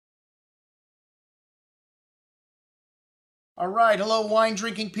All right, hello wine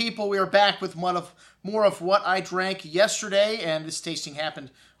drinking people. We are back with more of what I drank yesterday, and this tasting happened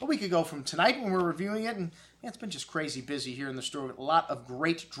a week ago from tonight when we were reviewing it, and yeah, it's been just crazy busy here in the store with a lot of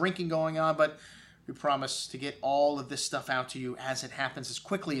great drinking going on, but we promise to get all of this stuff out to you as it happens as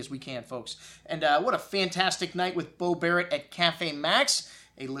quickly as we can, folks. And what a fantastic night with Bo Barrett at Café Maxx,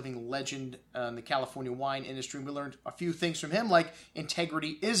 a living legend in the California wine industry. We learned a few things from him, like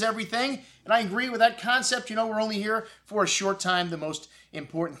integrity is everything. And I agree with that concept. You know, we're only here for a short time. The most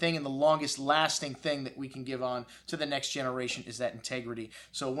important thing and the longest lasting thing that we can give on to the next generation is that integrity.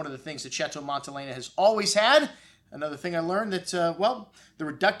 So one of the things that Chateau Montelena has always had. Another thing I learned that, the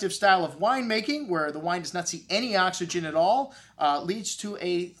reductive style of winemaking, where the wine does not see any oxygen at all, leads to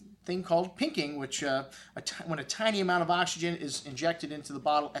a thing called pinking, which when a tiny amount of oxygen is injected into the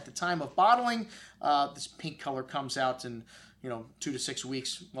bottle at the time of bottling, this pink color comes out in 2 to 6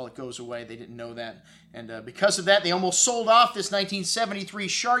 weeks. Well, it goes away. They didn't know that. And because of that, they almost sold off this 1973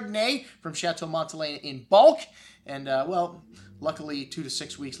 Chardonnay from Chateau Montelena in bulk. And, luckily 2 to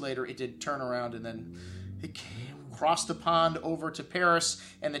 6 weeks later, it did turn around, and then it crossed the pond over to Paris,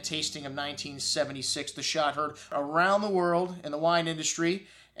 and the tasting of 1976, the shot heard around the world in the wine industry.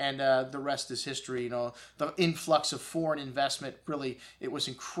 And the rest is history. The influx of foreign investment, really, it was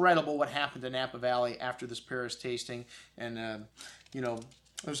incredible what happened to Napa Valley after this Paris tasting. And,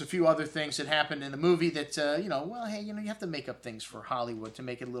 there's a few other things that happened in the movie that, you have to make up things for Hollywood to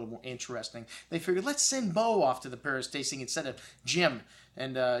make it a little more interesting. They figured, let's send Bo off to the Paris tasting instead of Jim.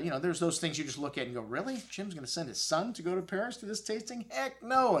 And, there's those things you just look at and go, really? Jim's going to send his son to go to Paris to this tasting? Heck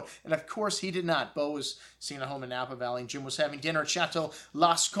no. And, of course, he did not. Bo was sitting at home in Napa Valley, and Jim was having dinner at Chateau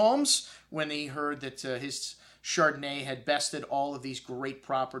Lascombes when he heard that his Chardonnay had bested all of these great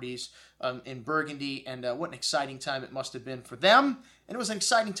properties in Burgundy, and what an exciting time it must have been for them. And it was an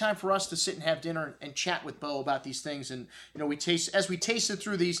exciting time for us to sit and have dinner and chat with Bo about these things. And we tasted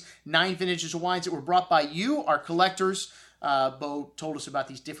through these 9 vintages of wines that were brought by you, our collectors. Bo told us about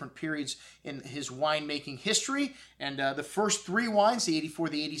these different periods in his winemaking history, and the first 3 wines, the 84,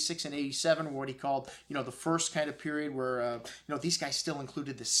 the 86, and 87, were what he called, the first kind of period where, these guys still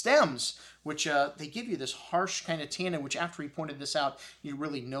included the stems, which they give you this harsh kind of tannin, which after he pointed this out, you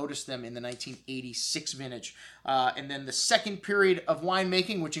really noticed them in the 1986 vintage. And then the second period of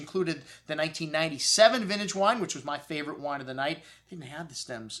winemaking, which included the 1997 vintage wine, which was my favorite wine of the night, didn't have the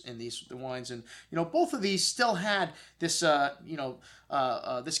stems in the wines. And, both of these still had this,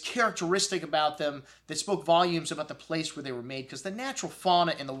 this characteristic about them that spoke volumes about the place where they were made, because the natural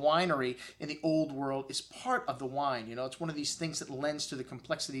fauna in the winery in the old world is part of the wine. It's one of these things that lends to the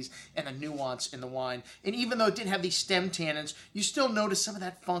complexities and the nuance in the wine. And even though it didn't have these stem tannins, you still notice some of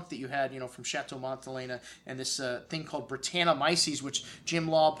that funk that you had, from Chateau Montelena and this thing called Brettanomyces, which Jim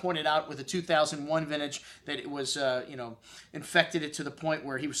Law pointed out with the 2001 vintage, that it was, infected it to the point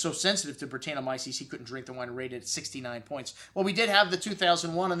where he was so sensitive to Brettanomyces he couldn't drink the wine and rated it at 69 points. Well, we did have the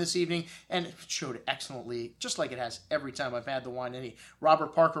 2001 on this evening, and it showed excellently, just like it has every time I've had the wine.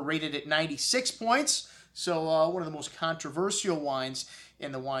 Robert Parker rated it 96 points, so one of the most controversial wines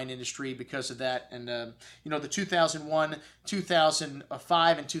in the wine industry because of that. And, the 2001,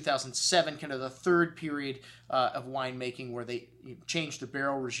 2005, and 2007, kind of the third period of winemaking where they changed the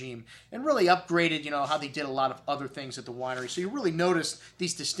barrel regime and really upgraded, how they did a lot of other things at the winery. So you really noticed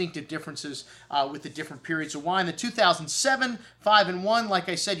these distinctive differences with the different periods of wine. The 2007, 5, and 1, like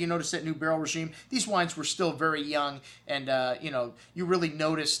I said, you noticed that new barrel regime. These wines were still very young, and, you really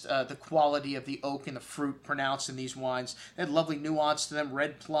noticed the quality of the oak and the fruit pronounced in these wines. They had lovely nuance to them,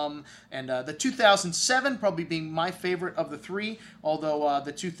 red plum, and the 2007 probably being my favorite of the 3, although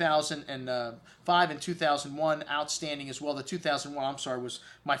the 2005 and 2001 outstanding as well. The 2001, was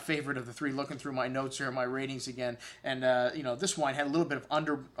my favorite of the 3, looking through my notes here, my ratings again. And, this wine had a little bit of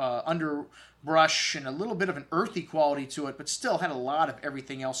underbrush and a little bit of an earthy quality to it, but still had a lot of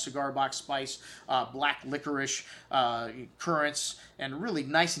everything else: cigar box spice, black licorice, currants, and really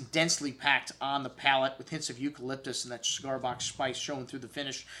nice and densely packed on the palate with hints of eucalyptus and that cigar box spice showing through the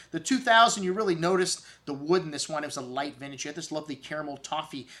finish. The 2000, you really noticed the wood in this wine. It was a light vintage. You had this lovely caramel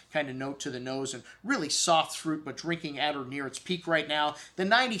toffee kind of note to the nose and really soft fruit, but drinking at or near its peak right now. The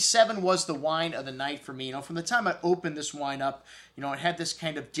 97 was the wine of the night for me. From the time I opened this wine up, it had this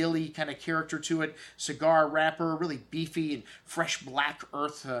kind of dilly kind of character to it, cigar wrapper, really beefy and fresh black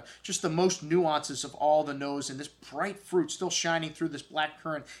earth, just the most nuances of all the nose, and this bright fruit still shining through this black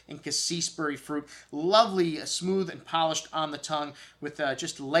currant and cassiceberry fruit. Lovely, smooth and polished on the tongue with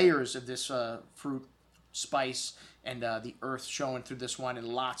just layers of this fruit spice and the earth showing through this wine, and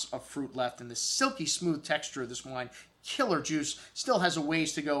lots of fruit left, and the silky smooth texture of this wine killer juice. Still has a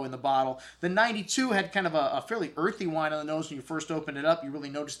ways to go in the bottle. The 92 had kind of a fairly earthy wine on the nose when you first opened it up. You really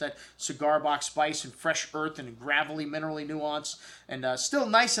noticed that cigar box spice and fresh earth and gravelly, minerally nuance. And still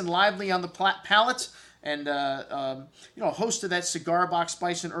nice and lively on the palate. And, you know, a host of that cigar box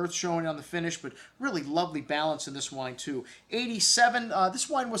spice and earth showing on the finish, but really lovely balance in this wine, too. 87, this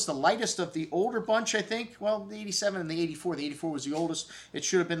wine was the lightest of the older bunch, I think. Well, the 87 and the 84. The 84 was the oldest. It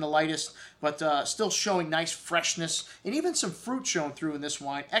should have been the lightest, but still showing nice freshness and even some fruit shown through in this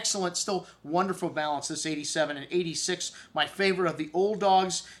wine. Excellent, still wonderful balance, this 87. And 86, my favorite of the old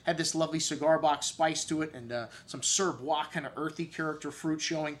dogs, had this lovely cigar box spice to it and some Sir Bois kind of earthy character fruit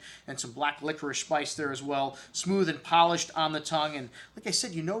showing and some black licorice spice there as well. Smooth and polished on the tongue. And like I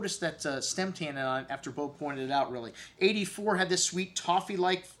said, you notice that stem tannin on it after Bo pointed it out, really. 84 had this sweet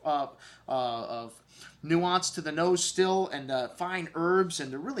toffee-like nuance to the nose still, and fine herbs,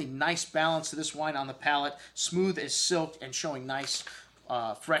 and a really nice balance to this wine on the palate. Smooth as silk and showing nice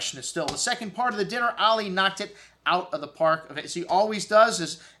freshness still. The second part of the dinner, Ali knocked it out of the park, as he always does.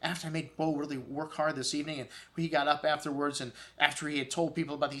 Is after I made Bo really work hard this evening, and he got up afterwards, and after he had told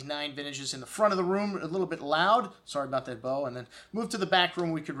people about these 9 vintages in the front of the room, a little bit loud, sorry about that, Bo, and then moved to the back room,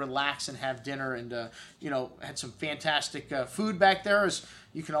 we could relax and have dinner, and you know, had some fantastic food back there. As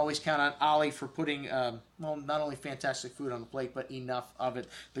you can always count on Ali for putting, well, not only fantastic food on the plate, but enough of it.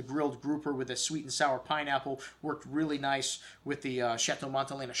 The grilled grouper with a sweet and sour pineapple worked really nice with the Chateau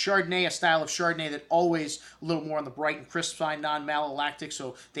Montelena Chardonnay, a style of Chardonnay that always a little more on the bright and crisp side, non-malolactic,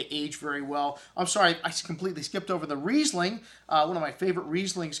 so they age very well. I'm sorry, I completely skipped over the Riesling, one of my favorite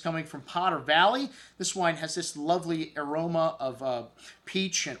Rieslings coming from Potter Valley. This wine has this lovely aroma of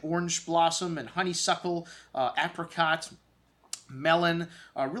peach and orange blossom and honeysuckle, apricot, melon,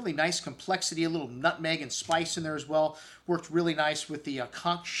 really nice complexity, a little nutmeg and spice in there as well. Worked really nice with the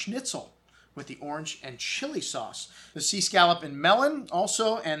conch schnitzel with the orange and chili sauce. The sea scallop and melon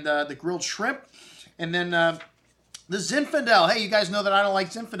also, and the grilled shrimp. And then the Zinfandel. Hey, you guys know that I don't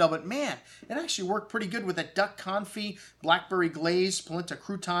like Zinfandel, but man, it actually worked pretty good with that duck confit, blackberry glaze, polenta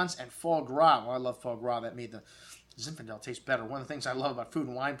croutons, and foie gras. Well, I love foie gras. That made the Zinfandel tastes better. One of the things I love about food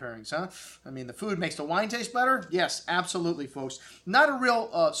and wine pairings, huh? I mean, the food makes the wine taste better? Yes, absolutely, folks. Not a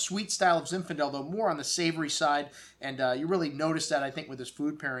real sweet style of Zinfandel, though, more on the savory side. And you really notice that, I think, with this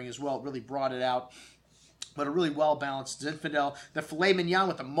food pairing as well. It really brought it out. But a really well-balanced Zinfandel. The filet mignon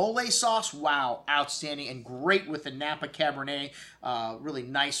with the mole sauce, wow, outstanding. And great with the Napa Cabernet. Really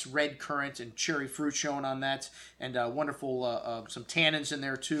nice red currant and cherry fruit shown on that. And wonderful, some tannins in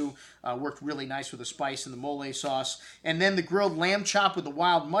there too. Worked really nice with the spice and the mole sauce. And then the grilled lamb chop with the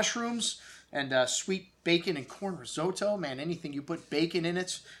wild mushrooms. And sweet bacon and corn risotto. Man, anything you put bacon in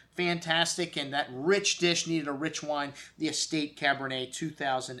it, fantastic. And that rich dish needed a rich wine. The Estate Cabernet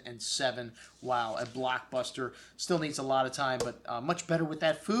 2007. Wow, a blockbuster. Still needs a lot of time, but much better with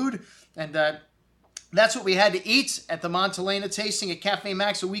that food. And that's what we had to eat at the Montelena tasting at Café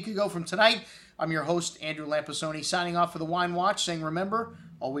Maxx a week ago from tonight. I'm your host, Andrew Lamposoni, signing off for the Wine Watch, saying remember,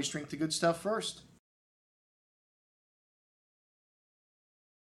 always drink the good stuff first.